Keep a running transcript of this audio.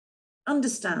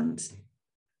understand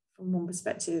from one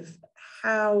perspective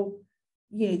how,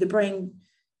 the brain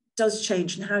does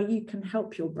change and how you can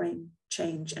help your brain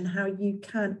change and how you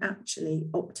can actually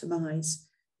optimize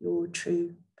your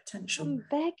true potential. Come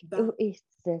back. It is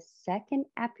the second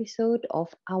episode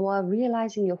of our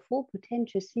Realizing Your Full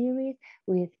Potential series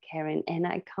with Karen, and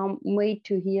I can't wait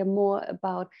to hear more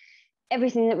about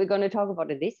everything that we're going to talk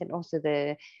about in this, and also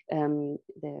the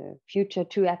future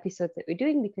 2 episodes that we're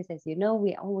doing, because as you know,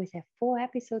 we always have 4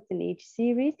 episodes in each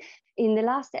series. In the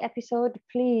last episode,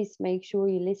 please make sure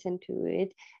you listen to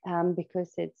it,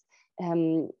 because it's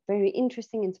very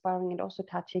interesting, inspiring, and also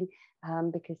touching,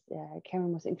 because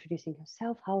Karen was introducing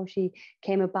herself, how she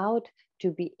came about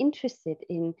to be interested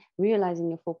in realizing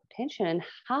your full potential, and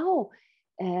how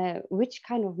which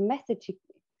kind of method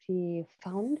she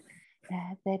found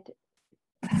that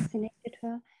fascinated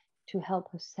her to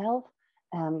help herself,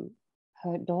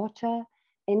 her daughter,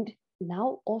 and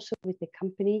now also with the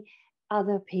company,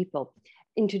 other people.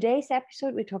 In today's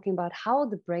episode, we're talking about how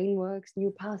the brain works,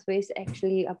 new pathways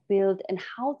actually are built, and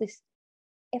how this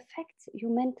affects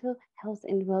your mental health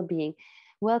and well-being.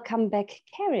 Welcome back,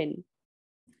 Karen.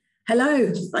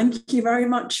 Hello, thank you very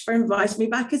much for inviting me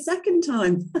back a second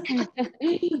time.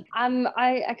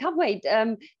 I can't wait.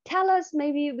 Tell us,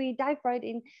 maybe we dive right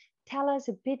in. Tell us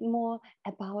a bit more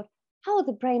about how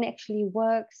the brain actually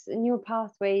works, new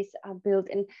pathways are built,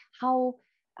 and how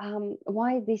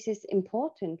why this is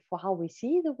important for how we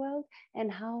see the world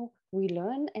and how we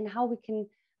learn, and how we can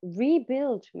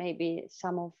rebuild maybe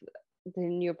some of the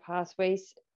new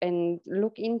pathways and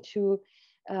look into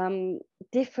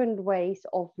different ways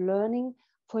of learning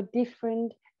for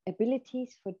different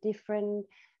abilities, for different,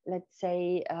 let's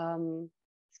say,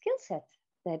 skill sets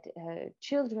that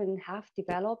children have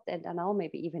developed and are now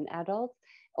maybe even adults,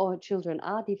 or children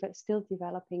are still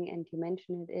developing. And you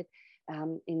mentioned it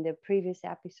in the previous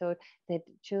episode, that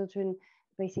children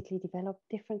basically develop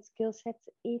different skill sets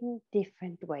in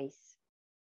different ways.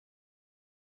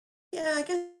 Yeah, I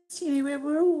guess,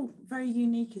 we're all very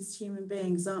unique as human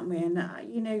beings, aren't we? And,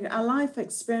 our life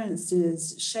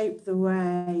experiences shape the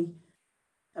way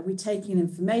that we take in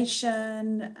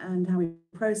information and how we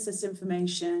process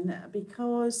information,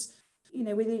 because,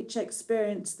 with each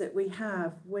experience that we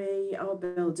have, we are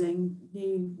building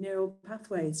new neural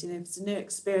pathways. If it's a new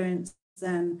experience,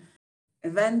 then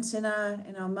event in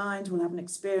our mind, we'll have an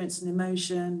experience, an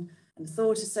emotion, and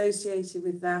thought associated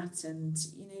with that. And,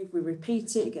 if we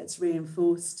repeat it, it gets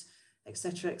reinforced,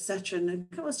 etc., etc. And of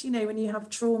course, when you have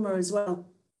trauma as well,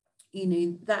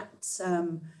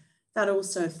 that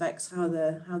also affects how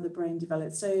the brain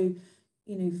develops. So,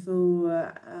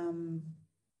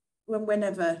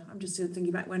 whenever I'm just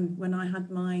thinking back when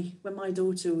my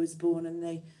daughter was born, and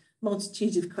the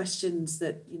multitude of questions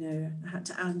that I had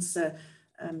to answer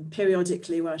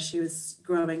periodically while she was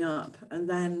growing up, and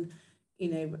then I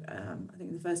think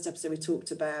in the first episode we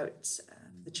talked about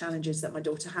the challenges that my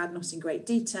daughter had, not in great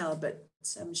detail, but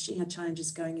she had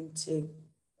challenges going into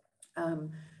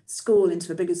school,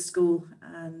 into a bigger school,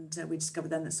 and we discovered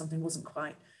then that something wasn't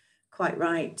quite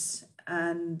right.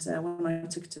 And when I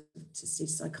took her to see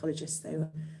psychologists, they were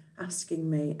asking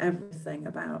me everything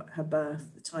about her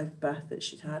birth, the type of birth that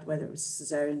she'd had, whether it was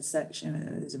cesarean section,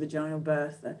 whether it was a vaginal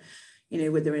birth,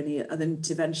 were there any other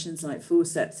interventions like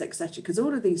forceps, etc. Because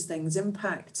all of these things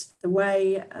impact the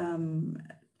way a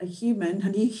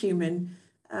new human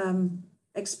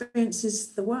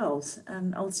experiences the world,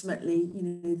 and ultimately,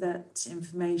 that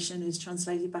information is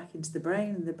translated back into the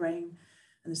brain, and the brain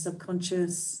and the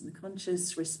subconscious and the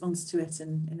conscious responds to it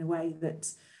in a way that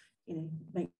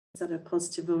makes that a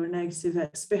positive or a negative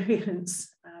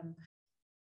experience.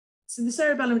 So the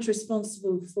cerebellum is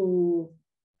responsible for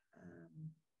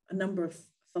a number of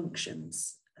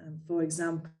functions. For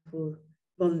example,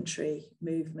 voluntary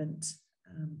movement,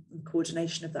 and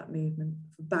coordination of that movement,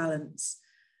 for balance,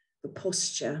 for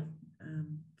posture,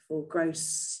 for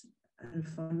gross and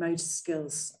for motor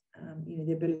skills,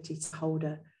 the ability to hold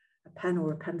a pen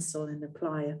or a pencil and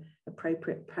apply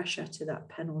appropriate pressure to that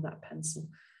pen or that pencil,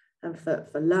 and for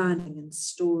learning and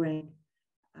storing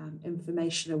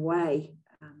information away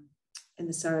in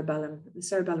the cerebellum. The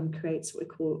cerebellum creates what we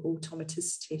call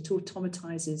automaticity. It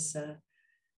automatizes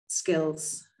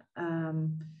skills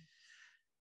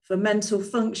for mental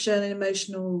function and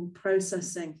emotional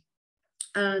processing.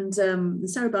 And the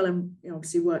cerebellum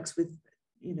obviously works with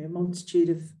a multitude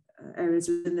of areas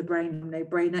within the brain. I'm no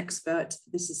brain expert.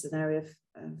 This is an area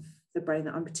of the brain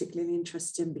that I'm particularly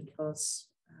interested in, because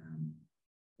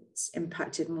it's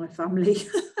impacted my family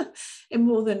in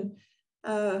more than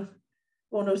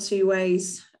one or two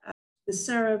ways. The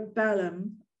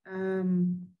cerebellum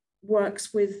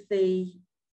works with the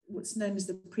what's known as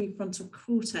the prefrontal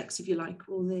cortex, if you like,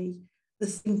 or the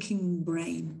thinking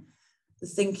brain. The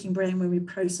thinking brain, when we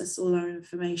process all our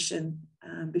information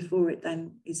before it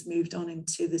then is moved on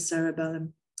into the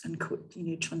cerebellum and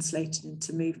translated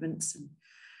into movements and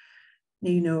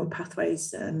new neural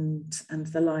pathways and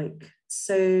the like.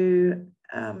 So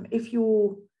if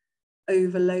you're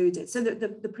overloaded, so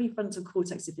the prefrontal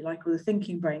cortex, if you like, or the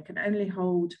thinking brain, can only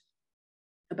hold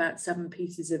about 7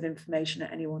 pieces of information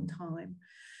at any one time.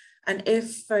 And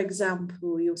if, for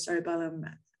example, your cerebellum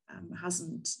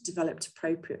hasn't developed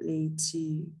appropriately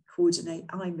to coordinate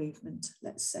eye movement,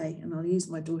 let's say, and I'll use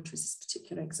my daughter as this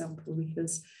particular example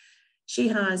because she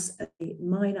has a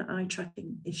minor eye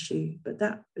tracking issue, but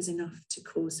that was enough to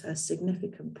cause her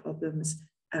significant problems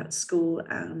at school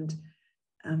and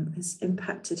has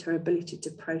impacted her ability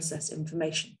to process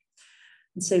information.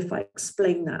 And so if I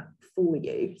explain that for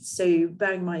you, so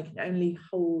bearing in mind you can only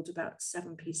hold about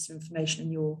 7 pieces of information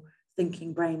in your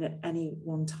thinking brain at any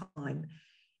one time.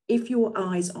 If your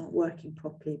eyes aren't working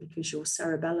properly because your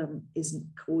cerebellum isn't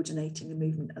coordinating the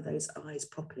movement of those eyes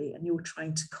properly, and you're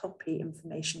trying to copy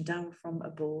information down from a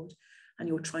board, and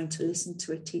you're trying to listen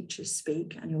to a teacher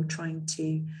speak, and you're trying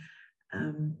to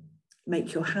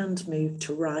make your hand move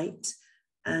to write,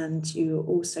 and you're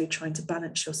also trying to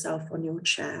balance yourself on your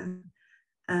chair,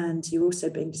 and you're also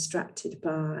being distracted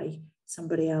by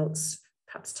somebody else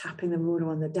perhaps tapping the ruler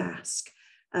on the desk,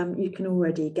 you can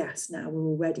already guess now we're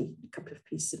already a couple of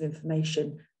pieces of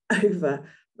information over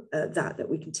that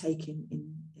we can take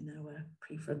in our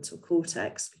prefrontal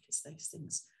cortex, because those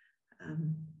things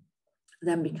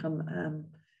then become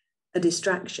a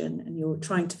distraction, and you're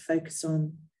trying to focus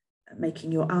on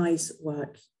making your eyes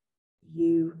work.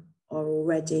 You are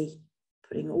already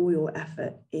putting all your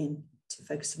effort into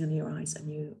focusing on your eyes, and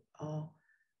you are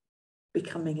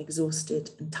becoming exhausted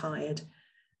and tired,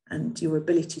 and your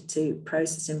ability to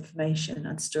process information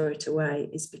and store it away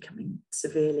is becoming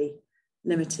severely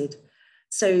limited.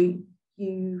 So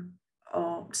you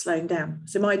are slowing down.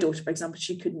 So my daughter, for example,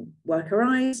 she couldn't work her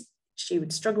eyes. She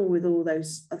would struggle with all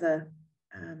those other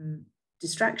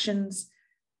distractions.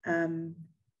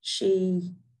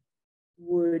 She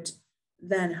would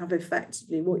then have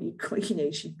effectively what you call,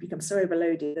 she'd become so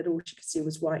overloaded that all she could see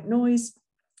was white noise.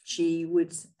 She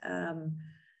would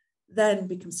then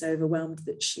become so overwhelmed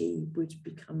that she would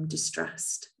become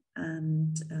distressed.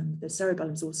 And the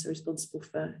cerebellum is also responsible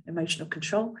for emotional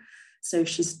control. So if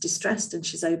she's distressed and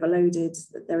she's overloaded,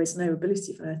 that there is no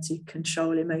ability for her to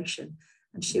control emotion,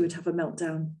 and she would have a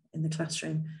meltdown in the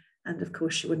classroom. And of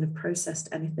course, she wouldn't have processed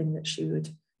anything that she would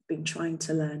have been trying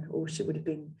to learn, or she would have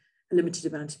been a limited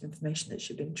amount of information that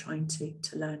she'd been trying to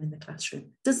learn in the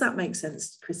classroom. Does that make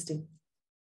sense, Christine?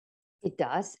 It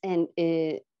does, and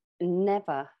it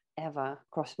never ever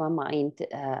crossed my mind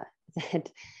that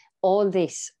all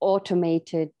these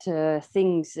automated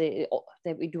things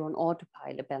that we do on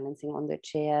autopilot, balancing on the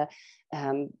chair,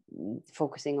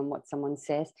 focusing on what someone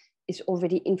says, is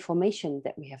already information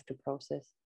that we have to process.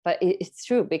 But it's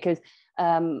true, because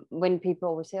when people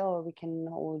always say, oh, we can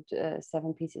hold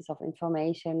 7 pieces of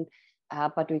information,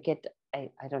 but we get,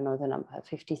 I don't know the number,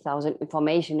 50,000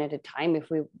 information at a time if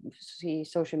we see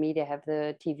social media, have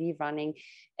the TV running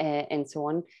and so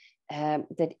on,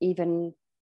 that even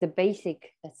the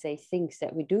basic, let's say, things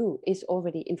that we do is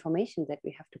already information that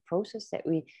we have to process, that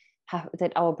we have,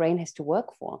 that our brain has to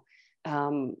work for.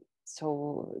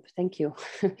 So thank you.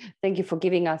 Thank you for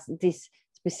giving us this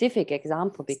specific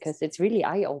example, because it's really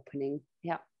eye-opening.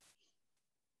 Yeah.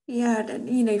 Yeah,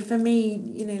 and for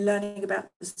me, learning about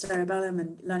the cerebellum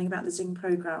and learning about the Zing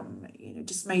program,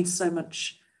 just made so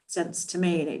much sense to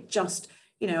me. And it just,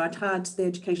 I'd had the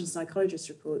educational psychologist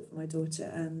report for my daughter,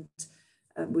 and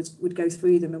would go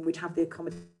through them, and we'd have the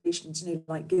accommodations,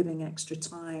 like giving extra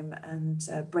time and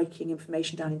breaking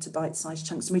information down into bite-sized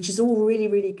chunks, which is all really,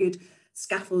 really good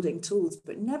scaffolding tools,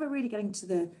 but never really getting to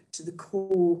the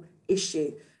core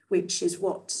issue, which is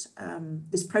what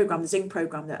this program, the Zing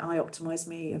program that iOptimize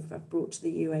Me have brought to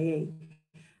the UAE,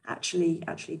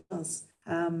 actually does.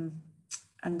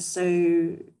 And so,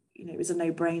 it was a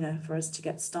no-brainer for us to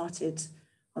get started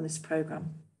on this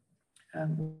program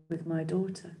with my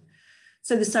daughter.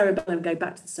 So the cerebellum, go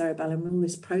back to the cerebellum, all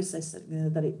this process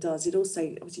that it does, it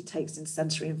also obviously takes in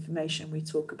sensory information. We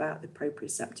talk about the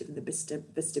proprioceptive and the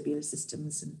vestibular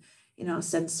systems, and our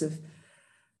sense of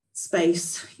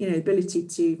space, ability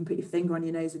to even put your finger on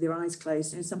your nose with your eyes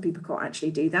closed. Some people can't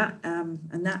actually do that,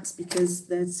 and that's because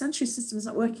the sensory system is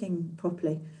not working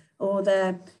properly, or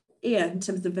their ear, in terms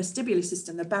of the vestibular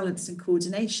system, the balance and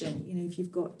coordination. If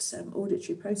you've got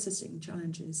auditory processing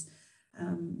challenges,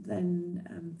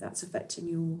 then that's affecting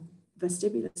your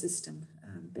vestibular system.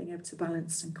 being able to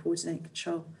balance and coordinate,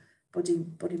 control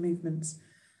body movements.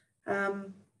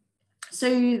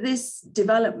 So this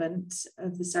development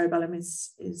of the cerebellum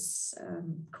is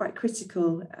quite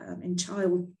critical in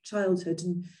childhood,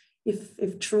 and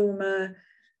if trauma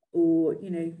or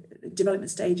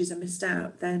development stages are missed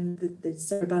out, then the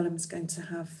cerebellum is going to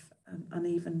have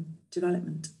uneven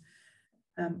development,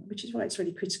 which is why it's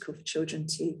really critical for children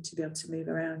to be able to move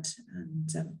around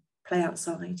and play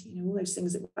outside. All those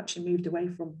things that we've actually moved away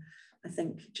from, I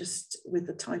think, just with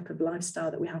the type of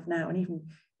lifestyle that we have now, and even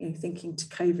thinking to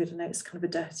COVID. I know it's kind of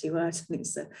a dirty word, I think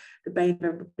it's the bane of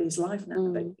everybody's life now.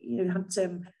 But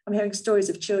I'm hearing stories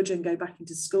of children go back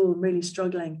into school and really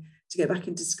struggling to go back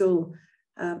into school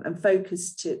and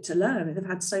focus to learn. They've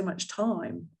had so much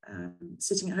time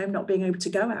sitting at home, not being able to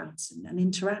go out and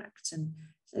interact, and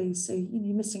so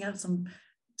you're missing out on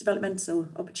developmental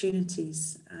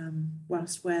opportunities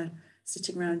whilst we're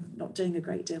sitting around not doing a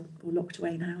great deal or locked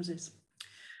away in houses.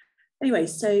 Anyway,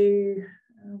 so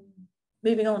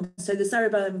moving on. So the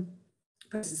cerebellum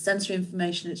processes sensory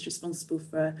information. It's responsible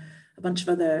for a bunch of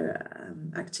other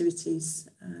activities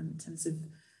in terms of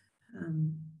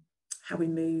how we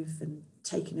move and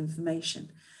taking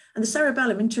information. And the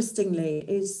cerebellum, interestingly,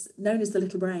 is known as the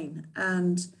little brain,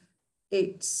 and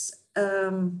it's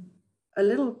a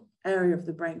little area of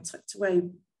the brain tucked away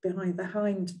behind the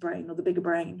hindbrain or the bigger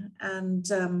brain, and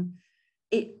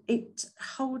it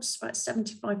holds about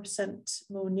 75%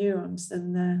 more neurons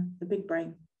than the big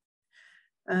brain.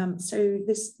 So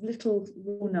this little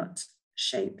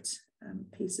walnut-shaped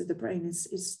piece of the brain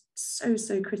is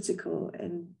so critical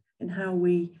in how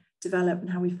we develop and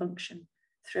how we function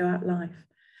throughout life.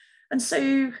 And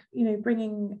so,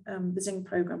 bringing the Zing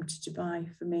program to Dubai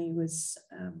for me was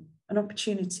an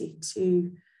opportunity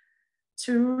to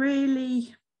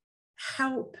really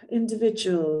help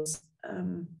individuals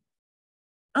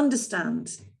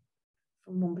understand,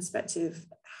 from one perspective,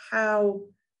 how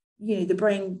the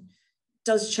brain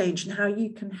does change and how you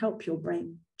can help your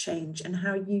brain change and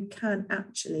how you can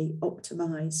actually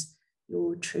optimize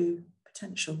your true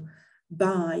potential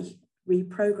by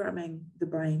reprogramming the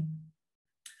brain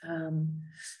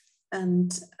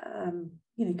and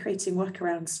creating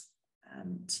workarounds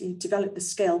to develop the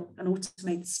skill and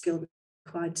automate the skill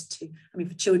required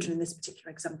for children in this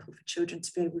particular example, for children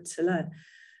to be able to learn.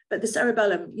 But the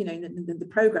cerebellum, in the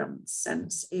program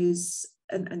sense is,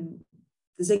 and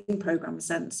the Zing program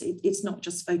sense, it's not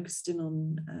just focused in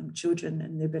on children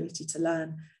and the ability to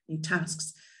learn new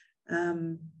tasks.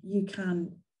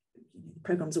 The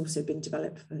program's also been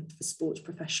developed for sports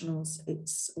professionals.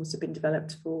 It's also been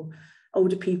developed for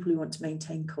older people who want to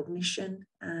maintain cognition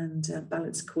and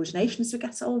balance and coordination as we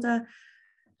get older.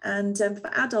 And for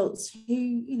adults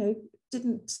who,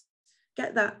 didn't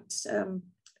get that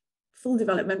full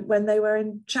development when they were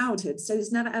in childhood. So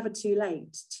it's never ever too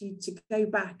late to go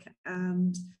back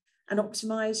and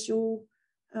optimize your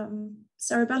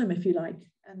cerebellum, if you like,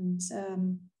 and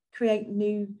create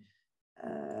new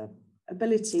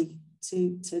ability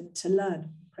to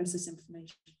learn, process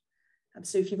information.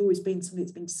 So if you've always been somebody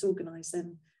that's been disorganized,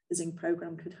 then the Zing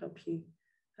program could help you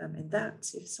in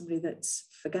that. If somebody that's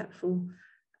forgetful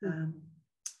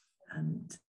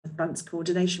and advanced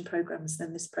coordination programs,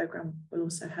 then this program will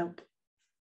also help.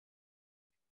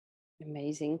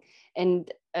 Amazing.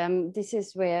 And this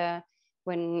is where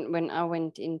when I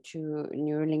went into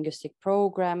neurolinguistic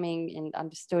programming and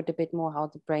understood a bit more how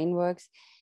the brain works.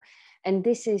 And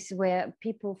this is where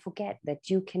people forget that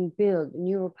you can build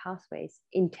neural pathways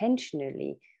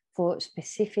intentionally for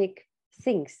specific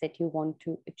things that you want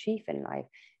to achieve in life.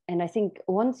 And I think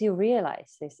once you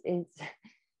realize this, I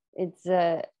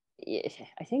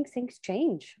think things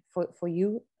change for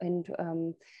you, and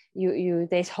you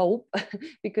there's hope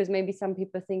because maybe some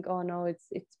people think, oh no,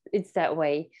 it's that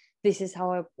way. This is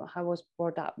how I was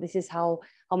brought up. This is how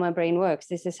my brain works.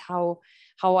 This is how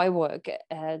I work.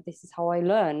 This is how I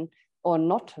learn or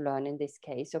not to learn in this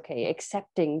case. Okay,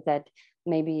 accepting that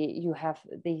maybe you have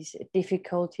these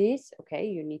difficulties. Okay,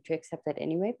 you need to accept that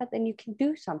anyway, but then you can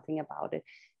do something about it.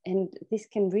 And this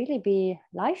can really be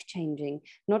life-changing,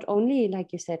 not only,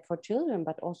 like you said, for children,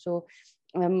 but also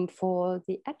for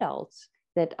the adults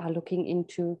that are looking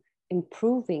into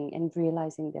improving and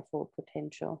realizing their full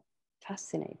potential.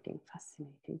 Fascinating.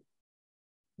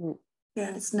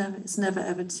 Yeah, it's never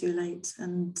ever too late.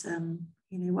 And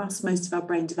whilst most of our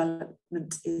brain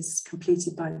development is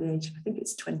completed by the age of, I think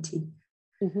it's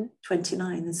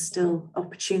 29, there's still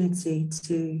opportunity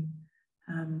to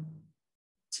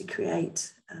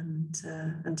create and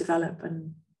develop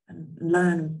and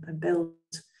learn and build.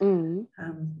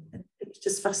 It's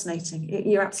just fascinating.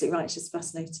 You're absolutely right. It's just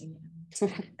fascinating.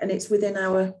 and it's within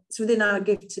our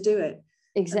gift to do it.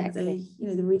 Exactly.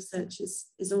 And the research is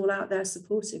all out there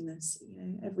supporting this.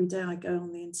 Every day I go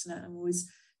on the internet, I'm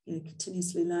always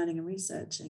continuously learning and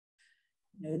researching.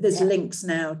 There's links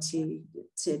now to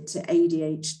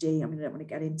ADHD. I mean, I don't want to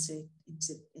get into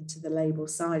the label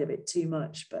side of it too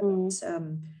much, but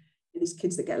these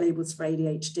kids that get labels for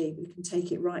ADHD, we can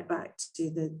take it right back to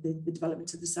the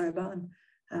development of the cerebellum.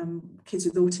 Kids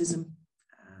with autism,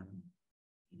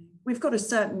 we've got a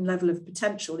certain level of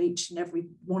potential. Each and every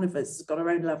one of us has got our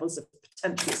own levels of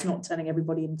potential. It's not turning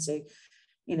everybody into,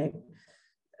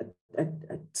 a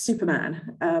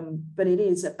Superman, but it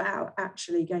is about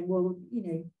actually going, well,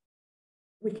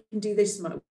 we can do this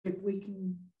much. We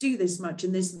can do this much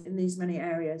in these many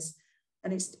areas,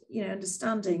 and it's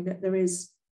understanding that there is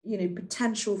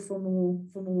potential for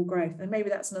more growth, and maybe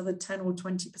that's another 10 or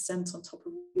 20% on top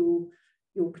of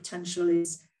your potential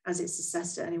is as it's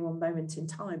assessed at any one moment in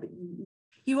time. But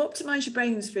you optimize your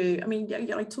brain through, I mean,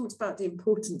 I talked about the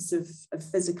importance of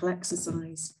physical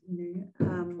exercise.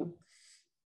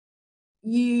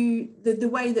 The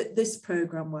way that this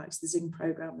program works, the Zing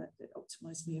program that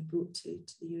Optimize Me have brought to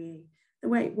the UAE, the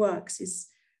way it works is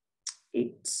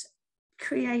it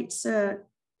creates a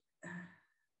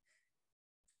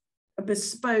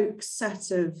bespoke set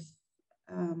of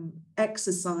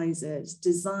exercises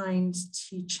designed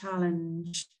to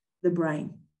challenge the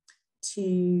brain,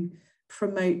 to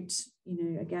promote,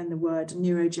 again, the word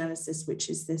neurogenesis, which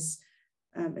is this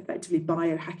effectively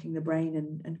biohacking the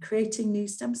brain and creating new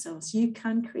stem cells. You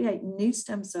can create new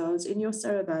stem cells in your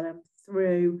cerebellum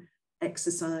through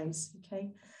exercise.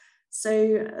 Okay,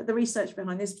 so the research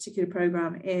behind this particular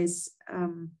program is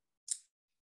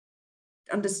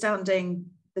understanding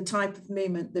the type of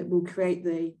movement that will create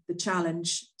the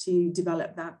challenge to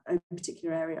develop that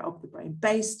particular area of the brain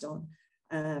based on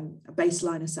a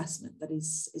baseline assessment that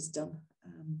is done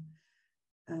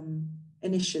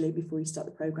initially before you start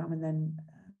the program, and then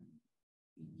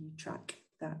you track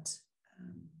that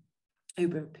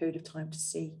over a period of time to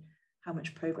see how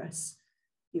much progress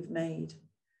you've made.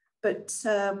 But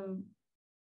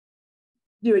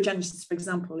neurogenesis, for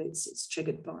example, it's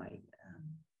triggered by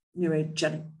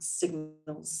neurogenic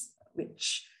signals,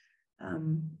 which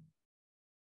come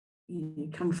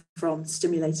from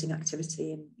stimulating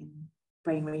activity in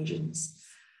brain regions,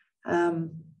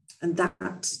 and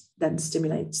that then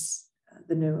stimulates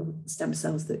the neural stem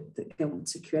cells that go on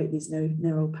to create these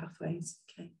neural pathways.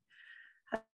 Okay,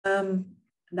 and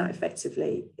that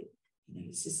effectively,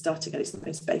 this is starting at its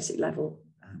most basic level,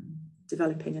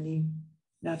 developing a new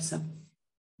nerve cell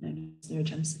known as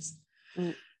neurogenesis.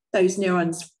 Those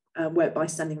neurons work by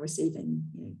sending and receiving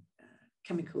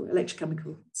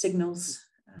electrochemical signals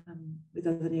with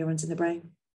other neurons in the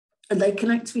brain, and they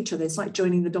connect to each other. It's like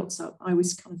joining the dots up. I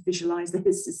always kind of visualize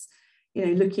this as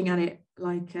looking at it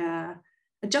like a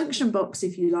junction box,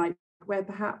 if you like, where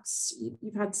perhaps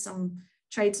you've had some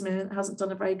tradesman that hasn't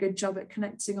done a very good job at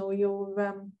connecting all your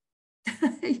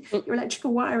your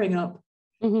electrical wiring up.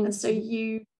 And so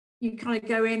you kind of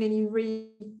go in and you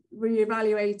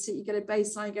reevaluate it. You get a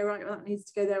baseline, go, right, well, that needs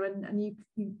to go there, and you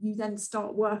then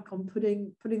start work on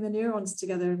putting the neurons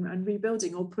together and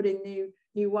rebuilding, or putting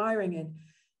new wiring in,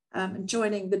 and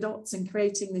joining the dots and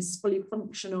creating this fully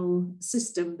functional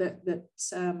system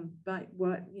that's going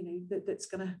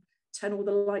to turn all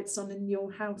the lights on in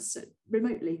your house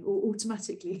remotely or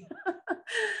automatically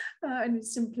in a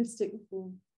simplistic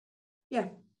form. Yeah.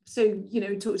 So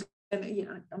talked.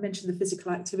 I mentioned the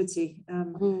physical activity.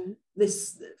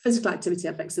 This physical activity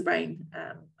affects the brain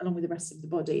along with the rest of the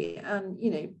body, and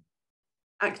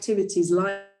activities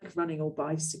like running or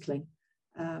bicycling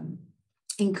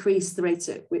increase the rate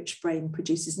at which brain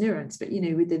produces neurons. But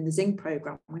within the Zing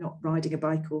program, we're not riding a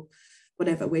bike or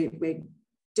whatever. We're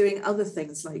doing other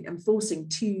things like forcing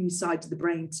two sides of the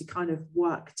brain to kind of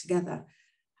work together.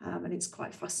 And it's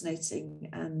quite fascinating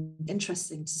and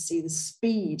interesting to see the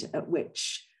speed at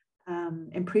which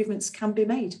improvements can be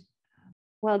made.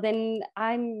 Well, then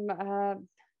I'm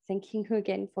thanking you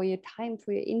again for your time,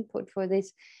 for your input, for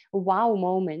this wow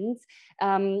moments.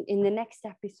 In the next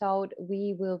episode,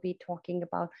 we will be talking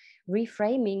about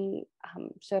reframing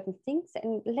certain things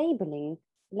and labeling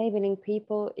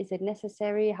people. Is it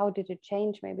necessary? How did it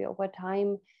change maybe over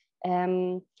time?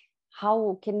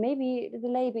 How can maybe the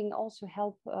labeling also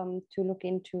help to look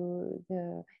into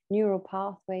the neural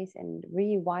pathways and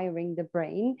rewiring the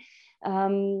brain?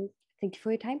 Thank you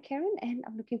for your time, Karen, and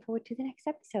I'm looking forward to the next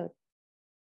episode.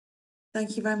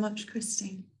 Thank you very much,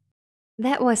 Christine.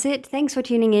 That was it. Thanks for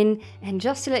tuning in. And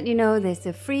just to let you know, there's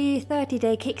a free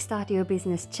 30-day Kickstart Your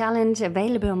Business Challenge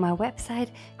available on my website,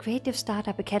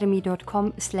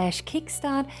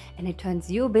 creativestartupacademy.com/kickstart, and it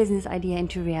turns your business idea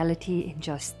into reality in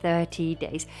just 30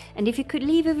 days. And if you could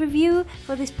leave a review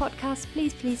for this podcast,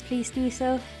 please do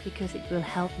so, because it will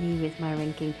help me with my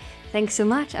ranking. Thanks so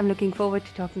much. I'm looking forward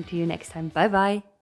to talking to you next time. Bye bye.